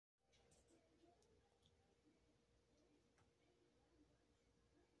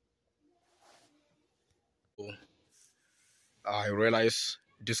I realized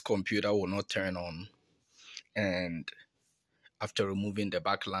this computer will not turn on, and after removing the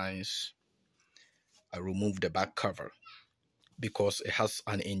back lines, I removed the back cover because it has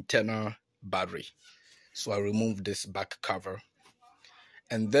an internal battery. So I removed this back cover,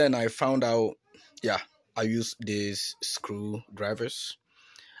 and then I found out, yeah, I used these screwdrivers.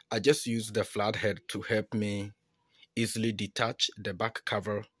 I just used the flathead to help me easily detach the back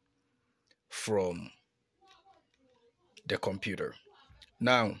cover from the computer.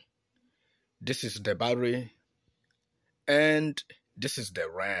 Now, this is the battery and this is the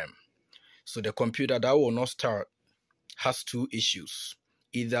RAM. So the computer that will not start has two issues.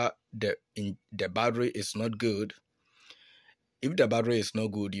 Either the battery is not good. If the battery is not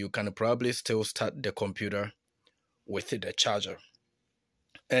good, you can probably still start the computer with the charger.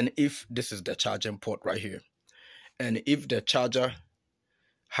 And if this is the charging port right here, and if the charger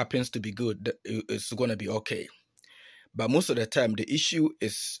happens to be good, it's going to be okay. But most of the time, the issue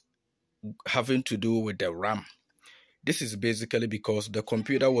is having to do with the RAM. This is basically because the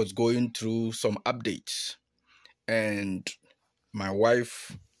computer was going through some updates, and my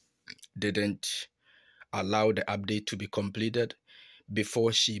wife didn't allow the update to be completed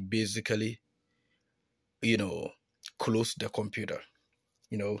before she basically, closed the computer.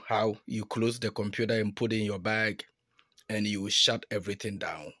 You know how you close the computer and put it in your bag and you shut everything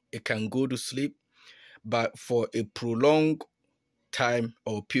down. It can go to sleep, but for a prolonged time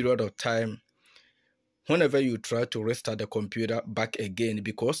or period of time, whenever you try to restart the computer back again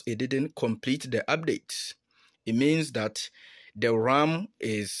because it didn't complete the updates, it means that the RAM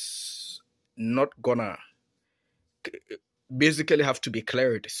is not gonna basically have to be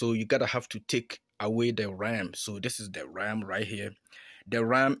cleared. So you gotta have to take away the RAM. So this is the RAM right here. The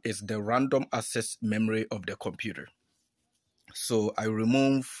RAM is the random access memory of the computer. So I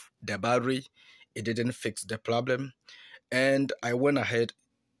removed the battery. It didn't fix the problem. And I went ahead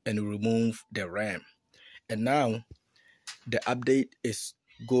and removed the RAM. And now the update is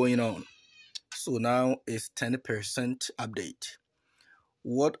going on. So now it's 10% update.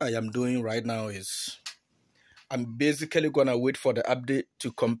 What I am doing right now is I'm basically gonna wait for the update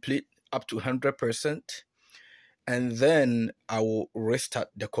to complete up to 100%, and then I will restart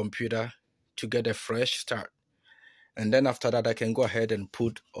the computer to get a fresh start. And then after that, I can go ahead and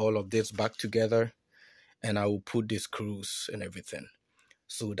put all of this back together, and I will put the screws and everything.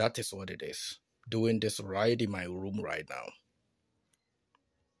 So that is what it is. Doing this right in my room right now.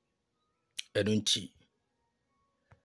 Edunchi.